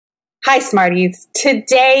Hi, Smarties.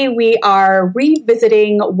 Today we are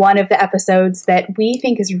revisiting one of the episodes that we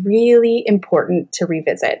think is really important to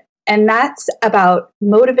revisit, and that's about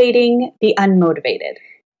motivating the unmotivated.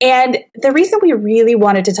 And the reason we really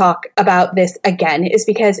wanted to talk about this again is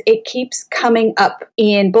because it keeps coming up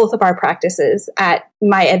in both of our practices at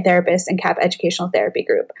My Ed Therapist and CAP Educational Therapy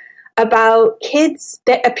Group about kids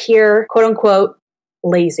that appear, quote unquote,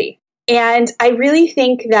 lazy. And I really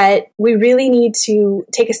think that we really need to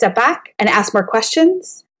take a step back and ask more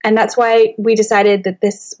questions. And that's why we decided that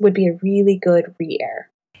this would be a really good re-air.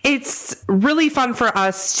 It's really fun for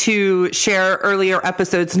us to share earlier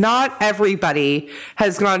episodes. Not everybody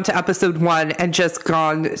has gone to episode 1 and just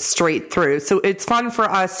gone straight through. So it's fun for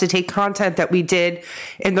us to take content that we did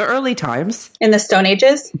in the early times. In the Stone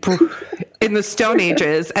Ages? In the Stone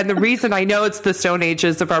Ages. And the reason I know it's the Stone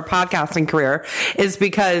Ages of our podcasting career is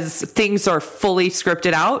because things are fully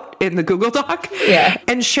scripted out in the Google Doc. Yeah.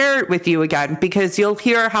 And share it with you again, because you'll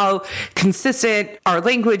hear how consistent our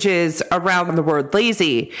language is around the word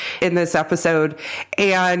lazy in this episode.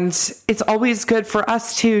 And it's always good for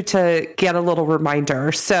us too to get a little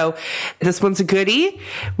reminder. So this one's a goodie.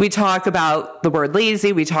 We talk about the word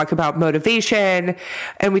lazy, we talk about motivation,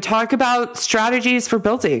 and we talk about strategies for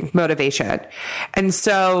building motivation. And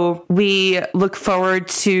so we look forward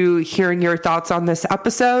to hearing your thoughts on this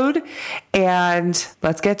episode, and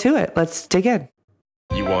let's get to it. Let's dig in.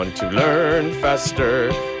 You want to learn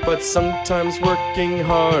faster, but sometimes working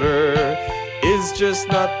harder is just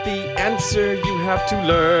not the answer. You have to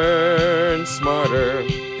learn smarter.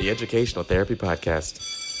 The Educational Therapy Podcast.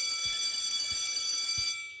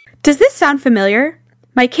 Does this sound familiar?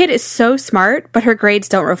 My kid is so smart, but her grades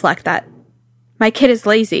don't reflect that. My kid is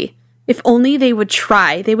lazy. If only they would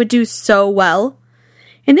try, they would do so well.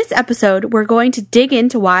 In this episode, we're going to dig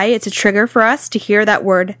into why it's a trigger for us to hear that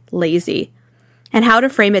word lazy, and how to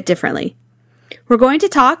frame it differently. We're going to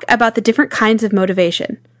talk about the different kinds of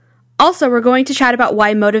motivation. Also, we're going to chat about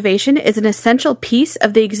why motivation is an essential piece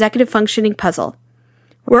of the executive functioning puzzle.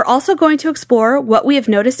 We're also going to explore what we have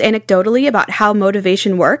noticed anecdotally about how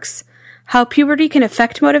motivation works, how puberty can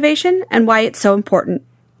affect motivation, and why it's so important.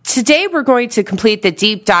 Today, we're going to complete the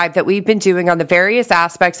deep dive that we've been doing on the various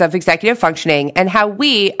aspects of executive functioning and how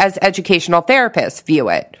we, as educational therapists, view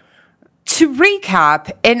it. To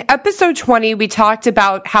recap, in episode 20, we talked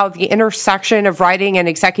about how the intersection of writing and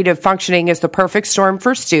executive functioning is the perfect storm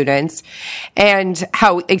for students, and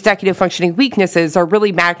how executive functioning weaknesses are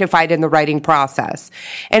really magnified in the writing process.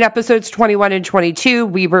 In episodes 21 and 22,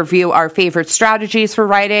 we review our favorite strategies for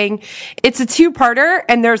writing. It's a two-parter,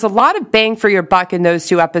 and there's a lot of bang for your buck in those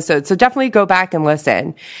 2 episodes, so definitely go back and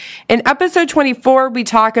listen. In episode 24, we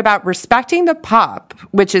talk about respecting the POP,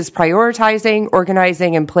 which is prioritizing,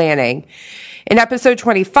 organizing, and planning. In episode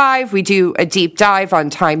 25, we do a deep dive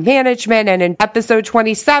on time management. And in episode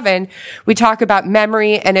 27, we talk about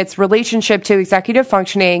memory and its relationship to executive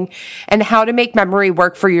functioning and how to make memory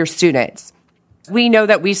work for your students. We know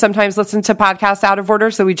that we sometimes listen to podcasts out of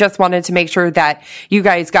order, so we just wanted to make sure that you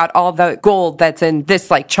guys got all the gold that's in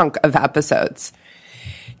this chunk of episodes.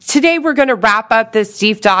 Today, we're going to wrap up this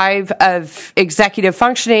deep dive of executive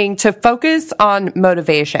functioning to focus on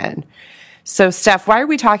motivation. So, Steph, why are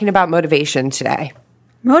we talking about motivation today?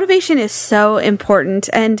 Motivation is so important,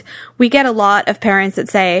 and we get a lot of parents that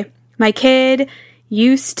say, my kid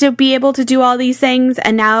used to be able to do all these things,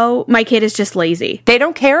 and now my kid is just lazy. They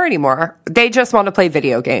don't care anymore. They just want to play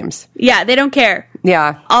video games. Yeah, they don't care.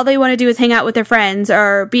 Yeah. All they want to do is hang out with their friends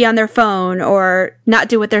or be on their phone or not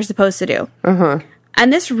do what they're supposed to do. Mm-hmm.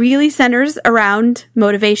 And this really centers around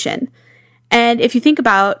motivation. And if you think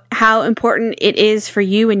about how important it is for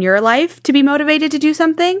you in your life to be motivated to do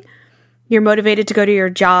something, you're motivated to go to your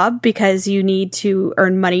job because you need to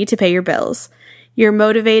earn money to pay your bills. You're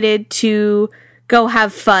motivated to go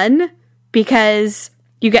have fun because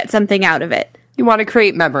you get something out of it. You want to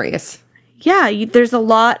create memories. Yeah, there's a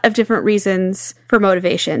lot of different reasons for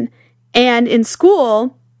motivation. And in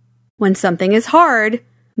school, when something is hard,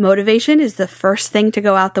 motivation is the first thing to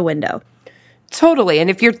go out the window. Totally. And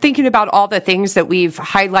if you're thinking about all the things that we've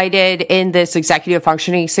highlighted in this executive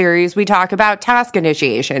functioning series, we talk about task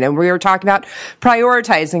initiation, and we're talking about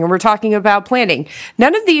prioritizing, and we're talking about planning.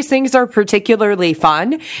 None of these things are particularly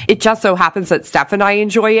fun. It just so happens that Steph and I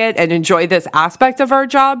enjoy it and enjoy this aspect of our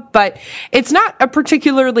job, but it's not a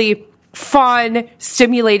particularly fun,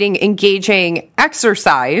 stimulating, engaging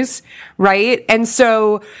exercise, right? And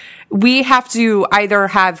so we have to either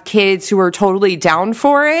have kids who are totally down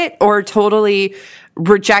for it or totally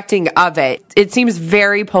rejecting of it. It seems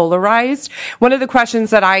very polarized. One of the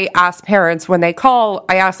questions that I ask parents when they call,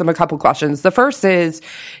 I ask them a couple questions. The first is,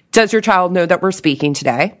 does your child know that we're speaking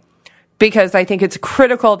today? because I think it's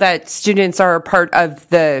critical that students are a part of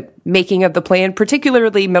the making of the plan,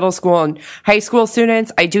 particularly middle school and high school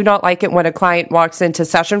students. I do not like it when a client walks into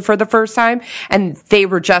session for the first time and they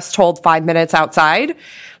were just told 5 minutes outside,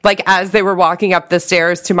 like as they were walking up the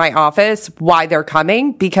stairs to my office, why they're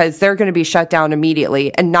coming, because they're going to be shut down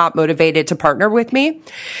immediately and not motivated to partner with me.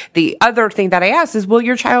 The other thing that I ask is, will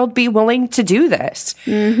your child be willing to do this?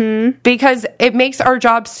 Because it makes our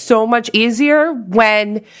job so much easier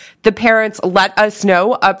when the parents let us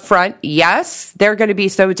know up front, yes, they're going to be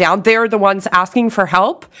so down. They're the ones asking for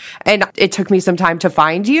help. And it took me some time to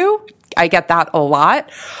find you. I get that a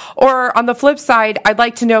lot. Or on the flip side, I'd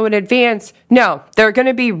like to know in advance, no, they're going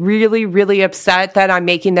to be really, really upset that I'm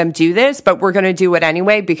making them do this, but we're going to do it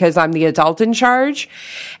anyway because I'm the adult in charge.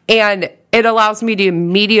 And it allows me to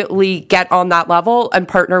immediately get on that level and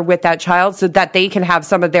partner with that child so that they can have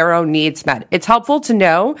some of their own needs met. It's helpful to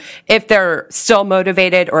know if they're still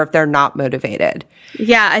motivated or if they're not motivated.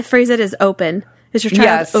 Yeah, I phrase it as open. Is your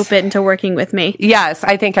child open to working with me? Yes,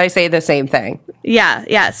 I think I say the same thing.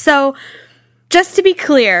 Yeah. So just to be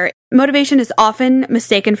clear, motivation is often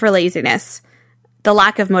mistaken for laziness. The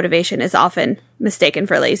lack of motivation is often mistaken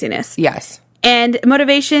for laziness. Yes. And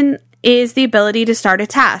motivation is the ability to start a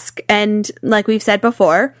task. And like we've said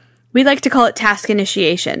before, we like to call it task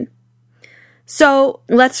initiation. So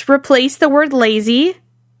let's replace the word lazy,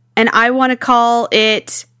 and I want to call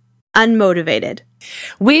it unmotivated.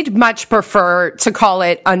 We'd much prefer to call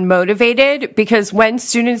it unmotivated because when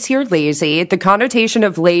students hear lazy, the connotation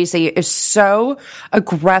of lazy is so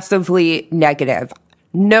aggressively negative.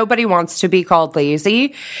 Nobody wants to be called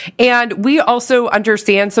lazy. And we also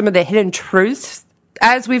understand some of the hidden truths,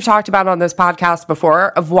 as we've talked about on this podcast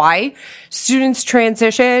before, of why students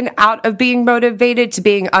transition out of being motivated to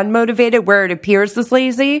being unmotivated, where it appears as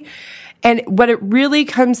lazy. And what it really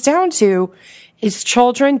comes down to is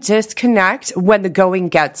children disconnect when the going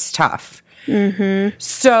gets tough.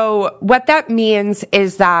 So what that means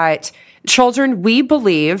is that children, we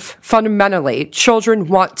believe, fundamentally, children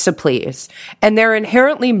want to please, and they're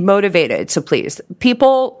inherently motivated to please.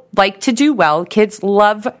 People like to do well. Kids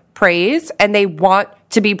love praise, and they want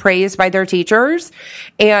to be praised by their teachers.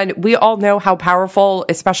 And we all know how powerful,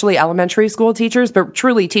 especially elementary school teachers, but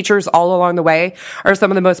truly teachers all along the way are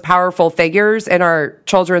some of the most powerful figures in our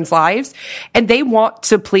children's lives. And they want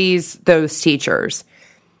to please those teachers.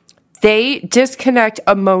 They disconnect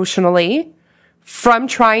emotionally from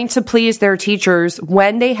trying to please their teachers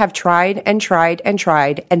when they have tried and tried and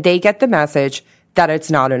tried, and they get the message that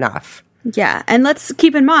it's not enough. Yeah, and let's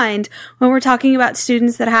keep in mind, when we're talking about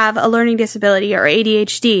students that have a learning disability or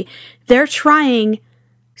ADHD, they're trying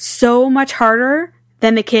so much harder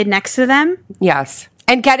than the kid next to them. Yes,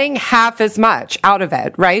 and getting half as much out of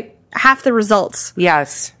it, right? Half the results.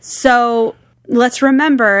 Yes. So let's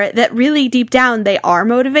remember that really deep down they are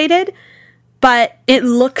motivated, but it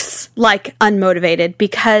looks like unmotivated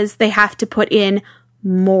because they have to put in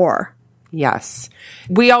more. Yes.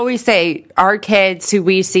 We always say our kids who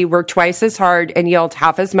we see work twice as hard and yield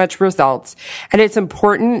half as much results. And it's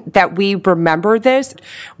important that we remember this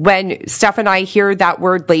when Steph and I hear that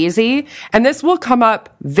word lazy. And this will come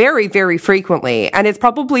up very, very frequently. And it's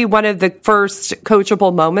probably one of the first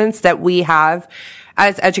coachable moments that we have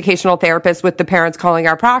as educational therapists with the parents calling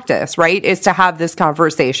our practice, right? Is to have this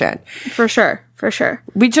conversation. For sure.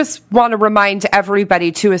 We just want to remind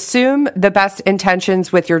everybody to assume the best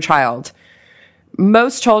intentions with your child.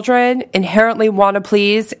 Most children inherently want to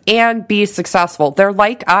please and be successful. They're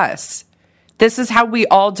like us. This is how we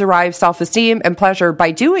all derive self-esteem and pleasure,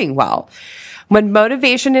 by doing well. When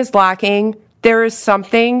motivation is lacking, there is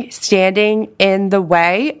something standing in the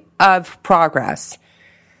way of progress.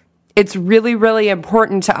 It's really, really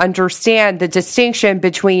important to understand the distinction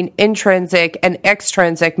between intrinsic and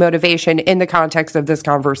extrinsic motivation in the context of this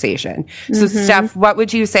conversation. So, Steph, what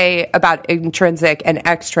would you say about intrinsic and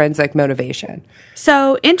extrinsic motivation?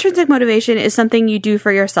 So, intrinsic motivation is something you do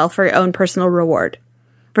for yourself for your own personal reward,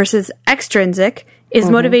 versus extrinsic is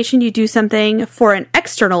motivation you do something for an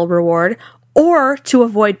external reward or to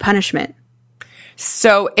avoid punishment.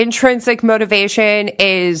 So intrinsic motivation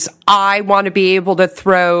is I want to be able to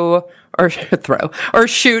throw or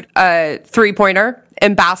shoot a 3-pointer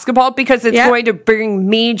in basketball because it's going to bring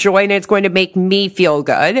me joy and it's going to make me feel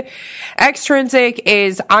good. Extrinsic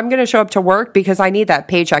is I'm going to show up to work because I need that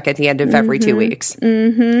paycheck at the end of every 2 weeks. Yeah,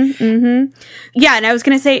 and I was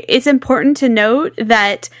going to say it's important to note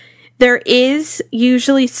that there is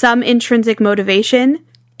usually some intrinsic motivation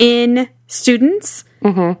in students,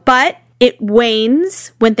 but it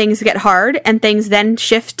wanes when things get hard and things then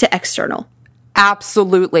shift to external.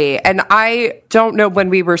 Absolutely. And I don't know when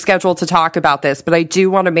we were scheduled to talk about this, but I do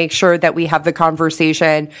want to make sure that we have the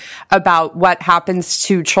conversation about what happens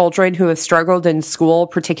to children who have struggled in school,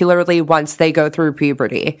 particularly once they go through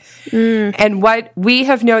puberty. And what we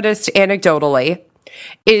have noticed anecdotally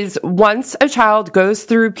is once a child goes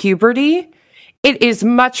through puberty, it is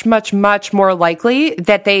much, much, much more likely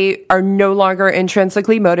that they are no longer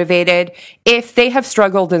intrinsically motivated if they have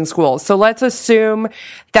struggled in school. So let's assume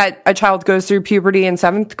that a child goes through puberty in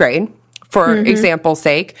 7th grade, for example's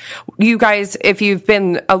sake. You guys, if you've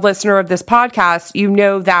been a listener of this podcast, you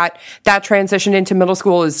know that that transition into middle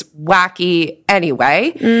school is wacky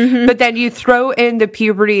anyway. But then you throw in the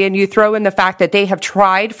puberty and you throw in the fact that they have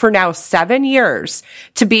tried for now 7 years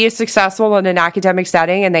to be successful in an academic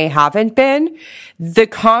setting and they haven't been. The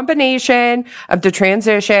combination of the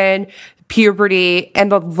transition, puberty,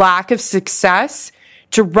 and the lack of success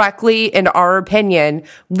directly, in our opinion,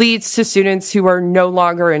 leads to students who are no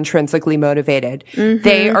longer intrinsically motivated.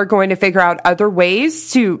 They are going to figure out other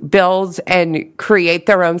ways to build and create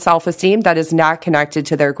their own self-esteem that is not connected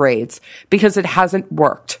to their grades because it hasn't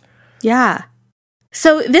worked. Yeah.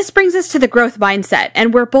 So this brings us to the growth mindset,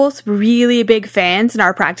 and we're both really big fans in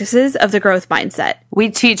our practices of the growth mindset. We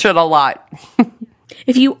teach it a lot.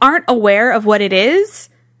 If you aren't aware of what it is,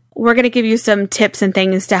 we're going to give you some tips and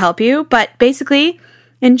things to help you. But basically,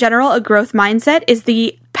 in general, a growth mindset is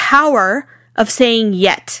the power of saying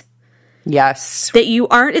yet. Yes. That you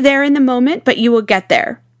aren't there in the moment, but you will get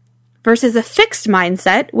there. Versus a fixed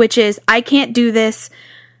mindset, which is, I can't do this.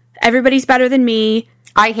 Everybody's better than me.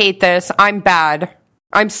 I hate this. I'm bad.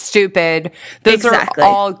 I'm stupid. Those are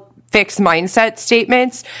all fixed mindset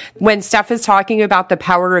statements. When Steph is talking about the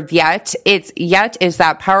power of yet, yet is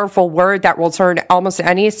that powerful word that will turn almost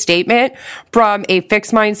any statement from a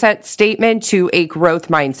fixed mindset statement to a growth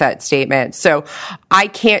mindset statement. So I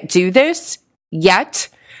can't do this yet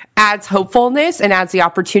adds hopefulness and adds the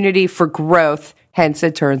opportunity for growth. Hence,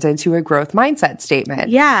 it turns into a growth mindset statement.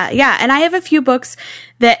 Yeah. And I have a few books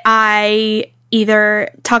that I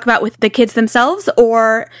either talk about with the kids themselves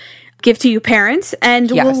or give to you parents, and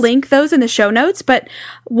we'll link those in the show notes. But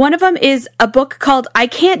one of them is a book called I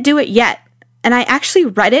Can't Do It Yet. And I actually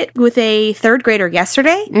read it with a 3rd grader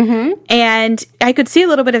yesterday, and I could see a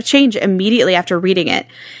little bit of change immediately after reading it.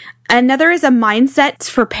 Another is a Mindset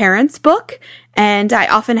for Parents book, and I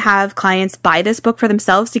often have clients buy this book for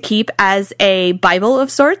themselves to keep as a Bible of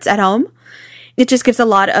sorts at home. It just gives a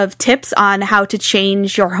lot of tips on how to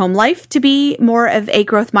change your home life to be more of a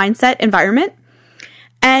growth mindset environment.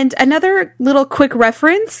 And another little quick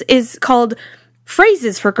reference is called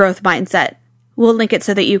Phrases for Growth Mindset. We'll link it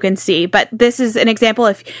so that you can see. But this is an example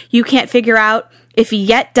if you can't figure out, if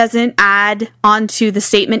yet doesn't add onto the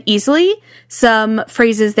statement easily, some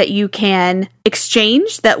phrases that you can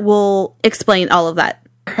exchange that will explain all of that.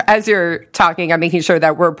 As you're talking, I'm making sure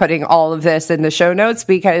that we're putting all of this in the show notes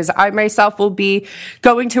because I myself will be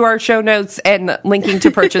going to our show notes and linking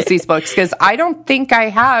to purchase these books because I don't think I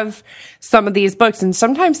have some of these books. And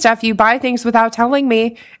sometimes, Steph, you buy things without telling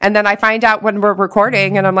me. And then I find out when we're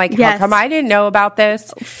recording and I'm like, how come I didn't know about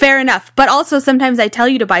this? Fair enough. But also sometimes I tell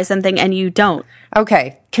you to buy something and you don't.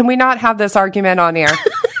 Okay. Can we not have this argument on air?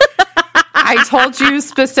 I told you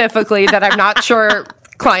specifically that I'm not sure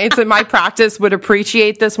clients in my practice would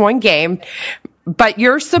appreciate this one game, but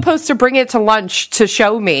you're supposed to bring it to lunch to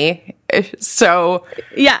show me. So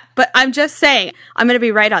yeah, but I'm just saying, I'm going to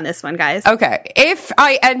be right on this one, guys. Okay. If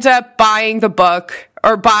I end up buying the book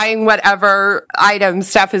or buying whatever item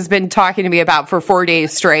Steph has been talking to me about for 4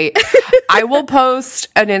 days straight, I will post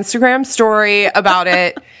an Instagram story about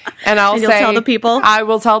it. And I'll say, tell the people? I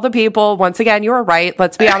will tell the people, once again, you were right.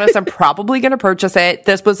 Let's be honest, I'm probably going to purchase it.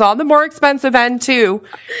 This was on the more expensive end, too.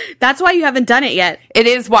 That's why you haven't done it yet. It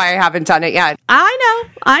is why I haven't done it yet. I know.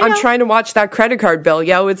 I'm trying to watch that credit card bill,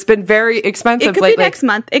 yo. It's been very expensive lately. It could be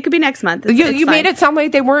next month. You made it sound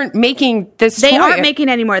like they weren't making this They aren't making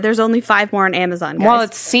anymore. There's only 5 more on Amazon, guys. Well,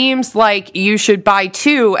 it seems like you should buy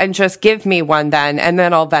 2 and just give me one then, and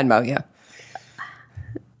then I'll Venmo you.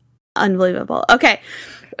 Unbelievable. Okay.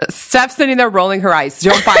 Steph's sitting there rolling her eyes.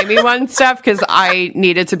 Don't buy me one, Steph, because I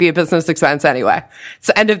need it to be a business expense anyway. It's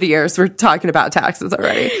the end of the year, so we're talking about taxes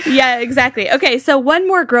already. Yeah, exactly. Okay, so one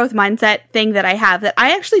more growth mindset thing that I have that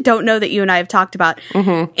I actually don't know that you and I have talked about.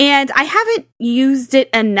 And I haven't used it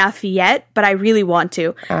enough yet, but I really want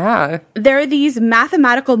to. There are these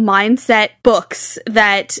mathematical mindset books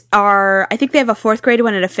that are, I think they have a 4th grade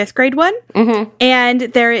one and a 5th grade one. And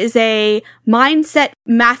there is a mindset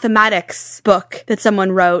mathematics book that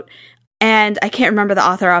someone wrote. And I can't remember the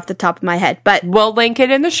author off the top of my head, but we'll link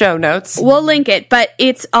it in the show notes. We'll link it, but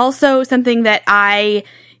it's also something that I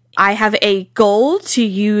I have a goal to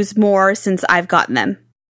use more since I've gotten them.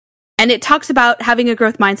 And it talks about having a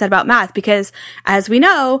growth mindset about math because, as we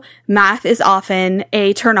know, math is often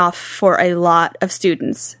a turnoff for a lot of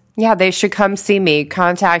students. Yeah, they should come see me.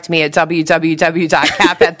 Contact me at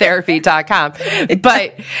www.capatherapy.com.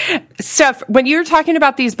 But Steph, when you're talking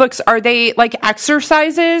about these books, are they like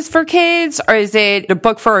exercises for kids, or is it a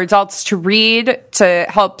book for adults to read to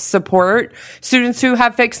help support students who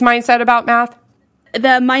have fixed mindset about math?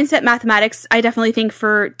 The mindset mathematics, I definitely think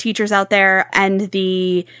for teachers out there, and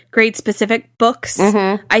the grade specific books,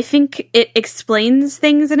 I think it explains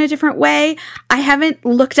things in a different way. I haven't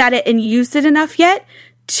looked at it and used it enough yet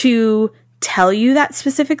to tell you that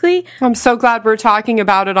specifically. I'm so glad we're talking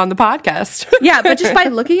about it on the podcast. Yeah, but just by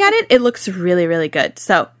looking at it, it looks really, really good.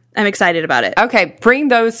 So I'm excited about it. Okay, bring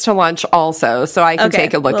those to lunch also so I can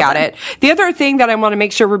take a look at it. The other thing that I want to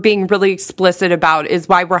make sure we're being really explicit about is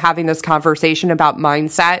why we're having this conversation about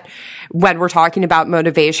mindset when we're talking about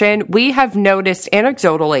motivation. We have noticed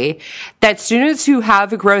anecdotally that students who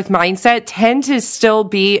have a growth mindset tend to still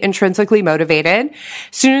be intrinsically motivated.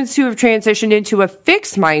 Students who have transitioned into a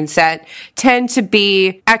fixed mindset tend to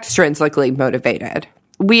be extrinsically motivated.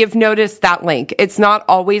 We have noticed that link. It's not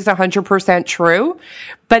always 100% true,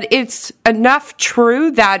 but it's enough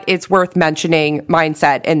true that it's worth mentioning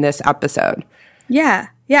mindset in this episode. Yeah.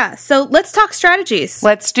 So let's talk strategies.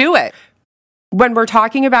 Let's do it. When we're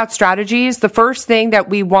talking about strategies, the first thing that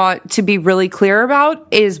we want to be really clear about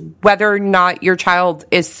is whether or not your child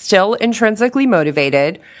is still intrinsically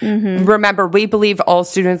motivated. Remember, we believe all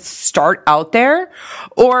students start out there,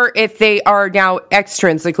 or if they are now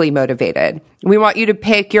extrinsically motivated. We want you to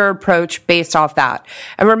pick your approach based off that.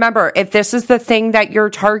 And remember, if this is the thing that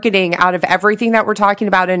you're targeting out of everything that we're talking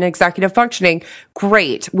about in executive functioning,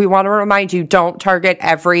 great. We want to remind you, don't target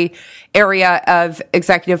every area of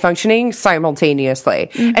executive functioning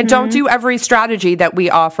simultaneously. And don't do every strategy that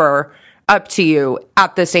we offer up to you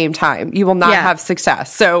at the same time. You will not have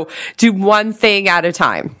success. So do one thing at a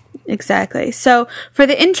time. Exactly. So for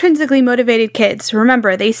the intrinsically motivated kids,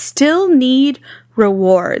 remember, they still need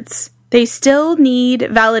rewards. They still need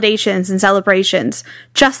validations and celebrations,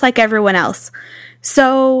 just like everyone else.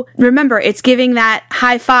 So remember, it's giving that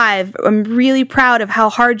high five. I'm really proud of how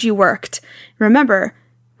hard you worked. Remember,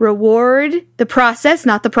 reward the process,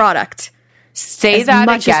 not the product. Say that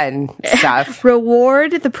again, Steph.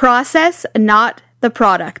 Reward the process, not the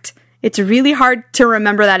product. It's really hard to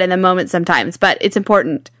remember that in the moment sometimes, but it's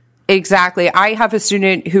important. Exactly. I have a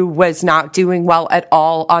student who was not doing well at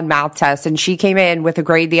all on math tests, and she came in with a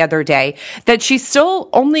grade the other day that she still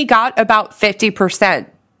only got about 50%.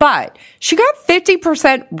 But she got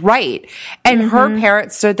 50% right. And her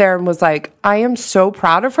parents stood there and was like, I am so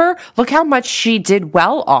proud of her. Look how much she did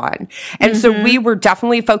well on. And so we were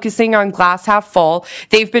definitely focusing on glass half full.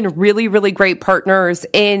 They've been really, really great partners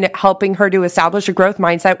in helping her to establish a growth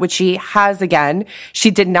mindset, which she has again. She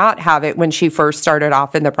did not have it when she first started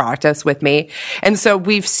off in the practice with me. And so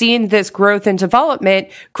we've seen this growth and development.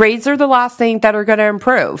 Grades are the last thing that are going to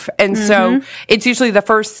improve. And so it's usually the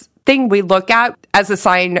first thing we look at as a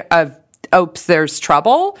sign of, oops, there's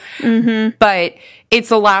trouble. But it's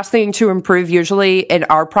the last thing to improve usually in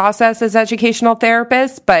our process as educational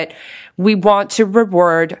therapists. But we want to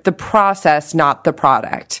reward the process, not the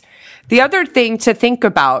product. The other thing to think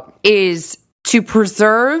about is to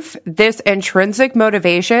preserve this intrinsic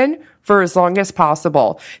motivation for as long as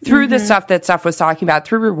possible through the stuff that Steph was talking about,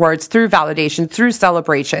 through rewards, through validation, through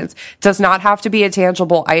celebrations. Does not have to be a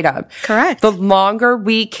tangible item. Correct. The longer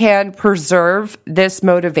we can preserve this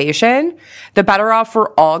motivation, the better off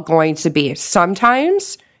we're all going to be.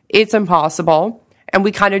 Sometimes it's impossible, and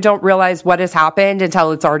we kind of don't realize what has happened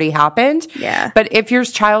until it's already happened. Yeah. But if your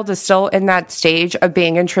child is still in that stage of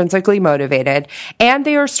being intrinsically motivated and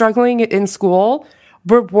they are struggling in school,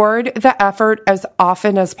 reward the effort as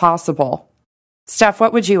often as possible. Steph,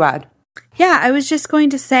 what would you add? Yeah, I was just going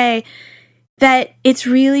to say that it's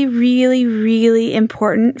really, really, really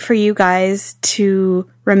important for you guys to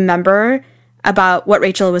remember about what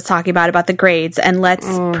Rachel was talking about the grades, and let's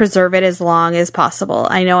preserve it as long as possible.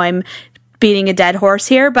 I know I'm beating a dead horse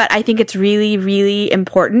here, but I think it's really, really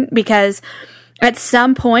important because at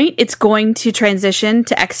some point it's going to transition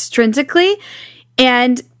to extrinsically,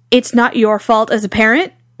 and it's not your fault as a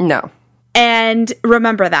parent. No. And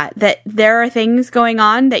remember that there are things going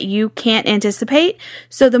on that you can't anticipate.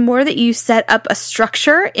 So the more that you set up a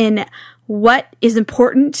structure in what is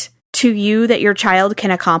important to you that your child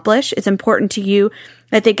can accomplish, it's important to you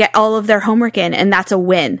that they get all of their homework in, and that's a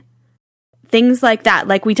win. Things like that,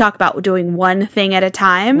 like we talk about doing one thing at a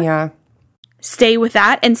time. Yeah. Stay with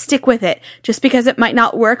that and stick with it. Just because it might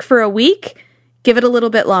not work for a week, Give it a little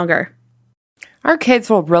bit longer. Our kids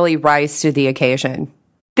will really rise to the occasion.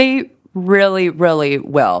 They really, really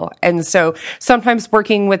will. And so sometimes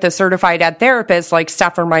working with a certified ed therapist like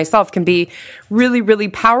Steph or myself can be really, really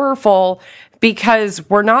powerful because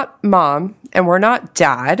we're not mom and we're not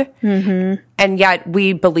dad. Mm-hmm. And yet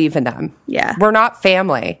we believe in them. Yeah. We're not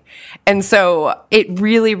family. And so it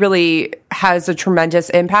really, really has a tremendous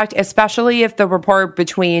impact, especially if the rapport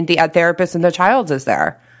between the ed therapist and the child is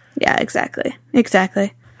there. Yeah, exactly.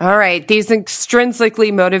 Exactly. All right. These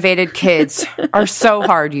extrinsically motivated kids are so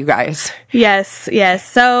hard, you guys. Yes, yes.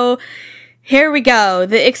 So here we go.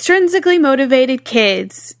 The extrinsically motivated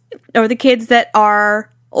kids, or the kids that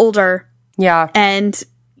are older. Yeah. And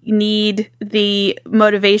need the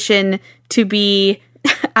motivation to be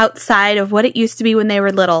outside of what it used to be when they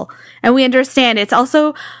were little. And we understand it's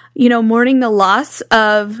also, mourning the loss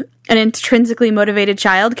of an intrinsically motivated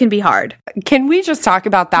child can be hard. Can we just talk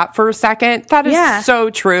about that for a second? That is so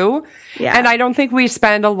true. Yeah. And I don't think we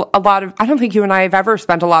spend a lot of, I don't think you and I have ever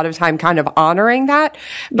spent a lot of time kind of honoring that.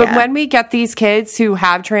 But when we get these kids who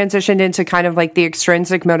have transitioned into kind of like the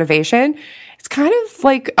extrinsic motivation, it's kind of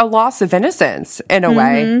like a loss of innocence in a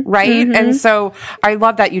way, right? Mm-hmm. And so I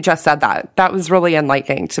love that you just said that. That was really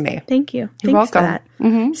enlightening to me. Thank you. You're Thanks welcome. for that.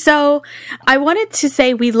 Mm-hmm. So I wanted to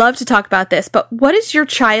say we love to talk about this, but what is your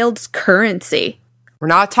child's currency? We're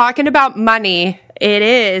not talking about money. It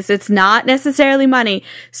is. It's not necessarily money.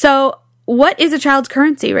 So what is a child's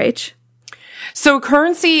currency, Rach? So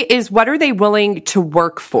currency is what are they willing to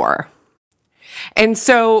work for? And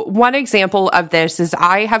so one example of this is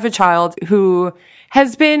I have a child who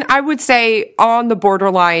has been, I would say, on the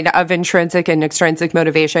borderline of intrinsic and extrinsic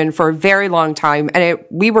motivation for a very long time. And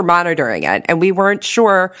we were monitoring it and we weren't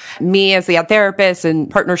sure, me as the ed therapist in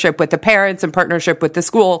partnership with the parents and partnership with the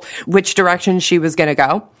school, which direction she was going to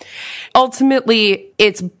go. Ultimately,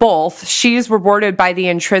 it's both. She's rewarded by the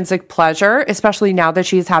intrinsic pleasure, especially now that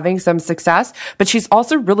she's having some success, but she's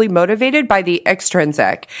also really motivated by the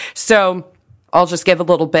extrinsic. So I'll just give a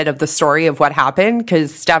little bit of the story of what happened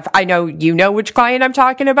because Steph, I know you know which client I'm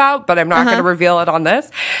talking about, but I'm not going to reveal it on this.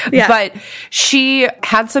 Yeah. But she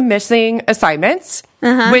had some missing assignments,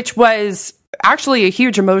 which was actually a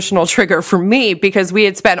huge emotional trigger for me because we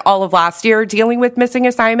had spent all of last year dealing with missing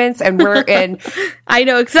assignments and we're in... I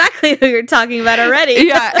know exactly who you're talking about already.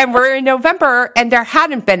 Yeah, and we're in November and there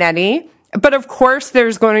hadn't been any. But of course,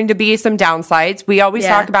 there's going to be some downsides. We always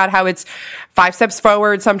talk about how it's 5 steps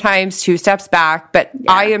forward, sometimes 2 steps back. But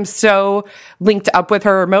I am so linked up with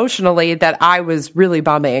her emotionally that I was really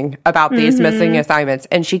bumming about these missing assignments.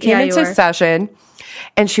 And she came into session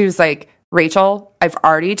and she was like, Rachel, I've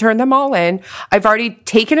already turned them all in. I've already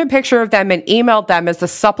taken a picture of them and emailed them as a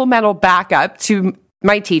supplemental backup to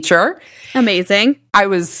my teacher. Amazing. I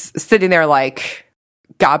was sitting there like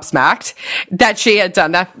gobsmacked that she had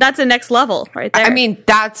done that. That's a next level right there. I mean,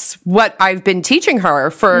 that's what I've been teaching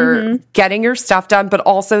her for getting your stuff done, but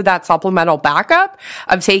also that supplemental backup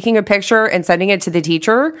of taking a picture and sending it to the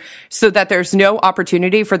teacher so that there's no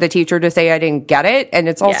opportunity for the teacher to say, I didn't get it. And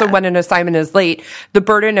it's also when an assignment is late, the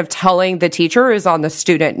burden of telling the teacher is on the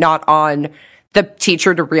student, not on the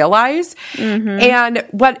teacher to realize. And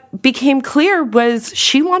what became clear was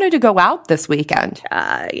she wanted to go out this weekend.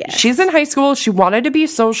 Yes. She's in high school. She wanted to be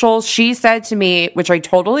social. She said to me, which I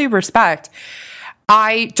totally respect,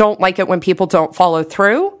 I don't like it when people don't follow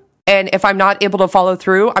through. And if I'm not able to follow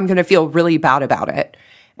through, I'm going to feel really bad about it.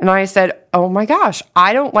 And I said, oh my gosh,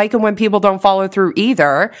 I don't like it when people don't follow through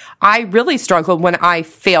either. I really struggle when I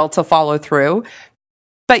fail to follow through.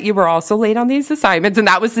 But you were also late on these assignments, and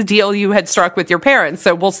that was the deal you had struck with your parents.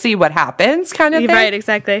 So we'll see what happens, kind of thing. Right,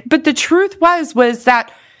 exactly. But the truth was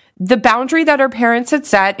that the boundary that our parents had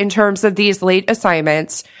set in terms of these late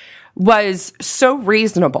assignments was so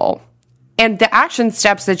reasonable. And the action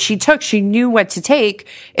steps that she took, she knew what to take.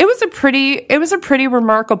 It was a pretty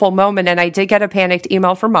remarkable moment. And I did get a panicked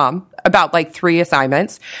email from mom about like 3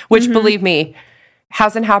 assignments, which believe me,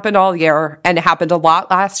 hasn't happened all year and it happened a lot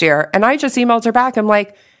last year. And I just emailed her back. I'm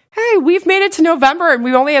like, hey, we've made it to November and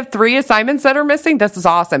we only have 3 assignments that are missing. This is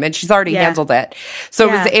awesome. And she's already handled it. So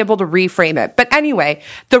I was able to reframe it. But anyway,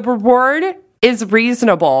 the reward is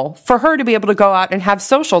reasonable for her to be able to go out and have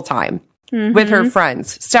social time with her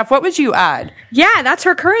friends. Steph, what would you add? Yeah, that's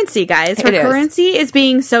her currency, guys. Her currency is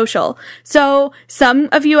being social. So some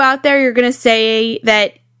of you out there, you're going to say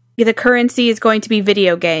that the currency is going to be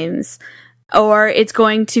video games, or it's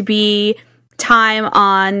going to be time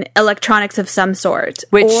on electronics of some sort,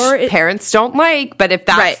 which parents don't like. But if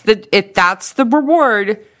that's the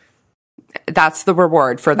reward, that's the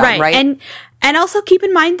reward for them, right? And also keep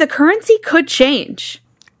in mind the currency could change.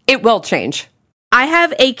 It will change. I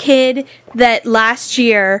have a kid that last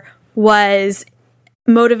year was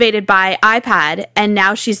motivated by iPad, and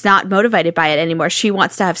now she's not motivated by it anymore. She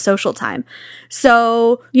wants to have social time.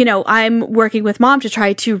 So, I'm working with mom to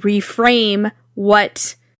try to reframe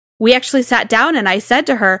what we actually sat down, and I said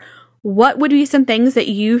to her, what would be some things that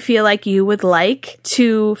you feel like you would like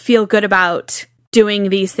to feel good about doing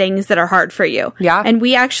these things that are hard for you? Yeah. And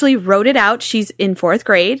we actually wrote it out. She's in 4th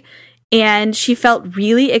grade, and she felt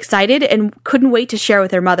really excited and couldn't wait to share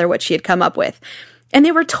with her mother what she had come up with. And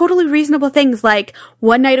they were totally reasonable things, like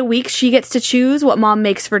one night a week she gets to choose what mom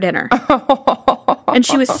makes for dinner. And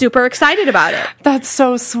she was super excited about it. That's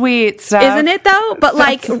so sweet, Steph. Isn't it, though?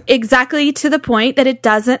 But exactly to the point that it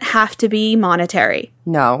doesn't have to be monetary.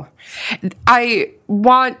 No. I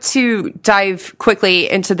want to dive quickly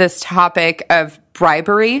into this topic of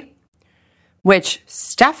bribery, which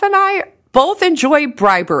Steph and I both enjoy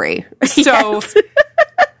bribery. So... Yes.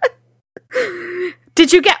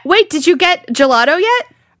 Did you get gelato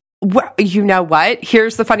yet? Well, you know what?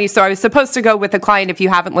 Here's the funny. So I was supposed to go with a client. If you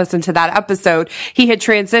haven't listened to that episode, he had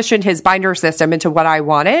transitioned his binder system into what I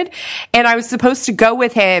wanted. And I was supposed to go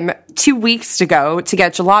with him 2 weeks ago to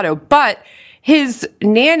get gelato, but his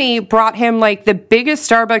nanny brought him like the biggest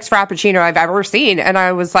Starbucks Frappuccino I've ever seen. And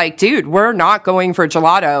I was like, dude, we're not going for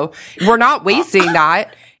gelato. We're not wasting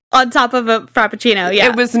that. On top of a Frappuccino, yeah.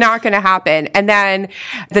 It was not going to happen. And then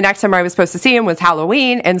the next time I was supposed to see him was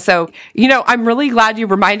Halloween. And so, I'm really glad you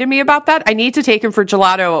reminded me about that. I need to take him for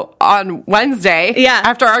gelato on Wednesday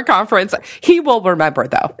after our conference. He will remember,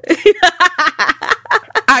 though.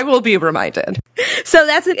 I will be reminded. So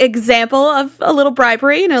that's an example of a little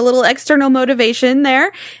bribery and a little external motivation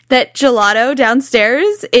there, that gelato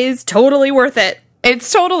downstairs is totally worth it.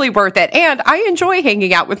 It's totally worth it. And I enjoy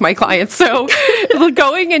hanging out with my clients. So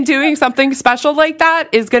going and doing something special like that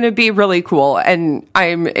is going to be really cool. And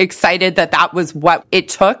I'm excited that was what it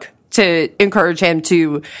took to encourage him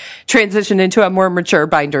to transition into a more mature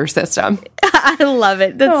binder system. I love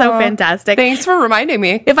it. That's so fantastic. Thanks for reminding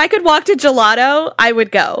me. If I could walk to gelato, I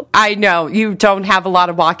would go. I know. You don't have a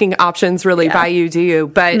lot of walking options really by you, do you?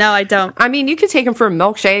 But no, I don't. I mean, you could take him for a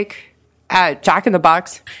milkshake at Jack in the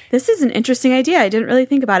Box. This is an interesting idea. I didn't really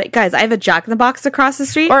think about it. Guys, I have a Jack in the Box across the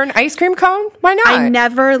street. Or an ice cream cone. Why not? I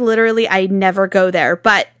never go there.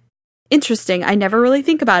 But interesting. I never really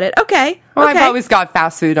think about it. Okay. Well, I've always got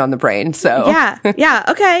fast food on the brain, so. Yeah.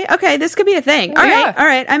 Okay. This could be a thing. All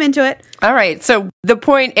right. I'm into it. All right. So the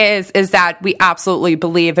point is that we absolutely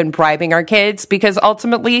believe in bribing our kids, because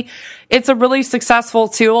ultimately it's a really successful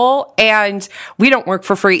tool, and we don't work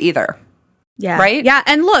for free either. Yeah. Right? Yeah.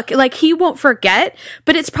 And look, he won't forget,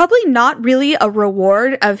 but it's probably not really a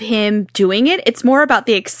reward of him doing it. It's more about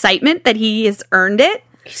the excitement that he has earned it.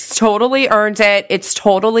 He's totally earned it. It's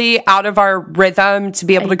totally out of our rhythm to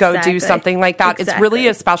be able to go do something like that. It's really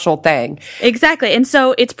a special thing. Exactly. And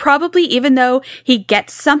so it's probably, even though he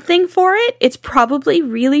gets something for it, it's probably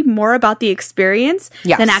really more about the experience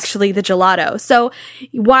than actually the gelato. So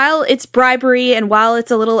while it's bribery and while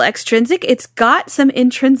it's a little extrinsic, it's got some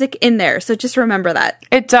intrinsic in there. So just remember that.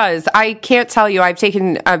 It does. I can't tell you. I've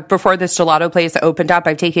taken, before this gelato place opened up,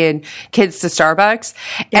 I've taken kids to Starbucks.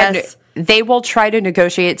 Yes. And they will try to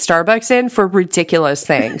negotiate Starbucks in for ridiculous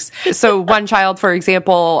things. So one child, for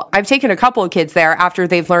example, I've taken a couple of kids there after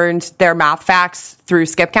they've learned their math facts through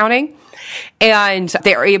skip counting, and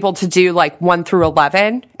they're able to do 1 through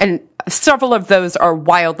 11. And several of those are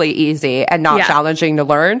wildly easy and not challenging to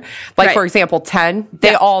learn. For example, 10,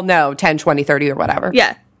 they all know 10, 20, 30 or whatever.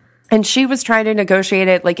 Yeah. And she was trying to negotiate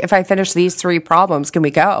it. If I finish these 3 problems, can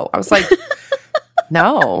we go? I was like,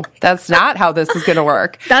 no, that's not how this is going to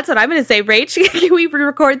work. That's what I'm going to say, Rach. Can we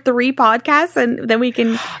record 3 podcasts and then we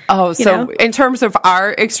can... In terms of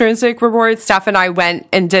our extrinsic rewards, Steph and I went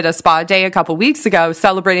and did a spa day a couple weeks ago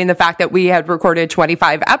celebrating the fact that we had recorded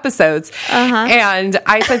 25 episodes. And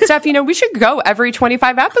I said, Steph, we should go every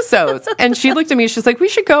 25 episodes. And she looked at me, she's like, we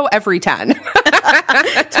should go every 10.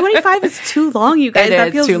 25 is too long, you guys.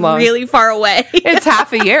 That feels too long. Really far away. It's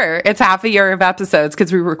half a year. It's half a year of episodes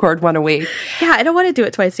because we record 1 a week. Yeah, I don't want to do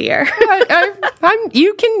it twice a year.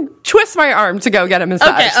 You can twist my arm to go get a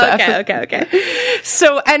massage. Okay.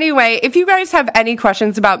 So anyway, if you guys have any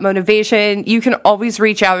questions about motivation, you can always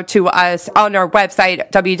reach out to us on our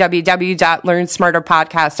website,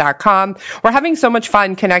 www.learnsmarterpodcast.com. We're having so much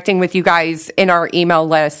fun connecting with you guys in our email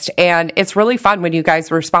list, and it's really fun when you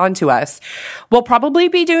guys respond to us. We'll probably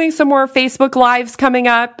be doing some more Facebook Lives coming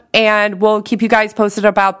up, and we'll keep you guys posted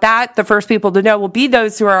about that. The first people to know will be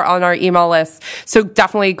those who are on our email list. So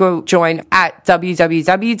definitely go join at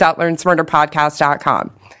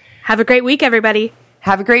www.learnsmarterpodcast.com. Have a great week, everybody.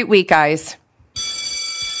 Have a great week, guys.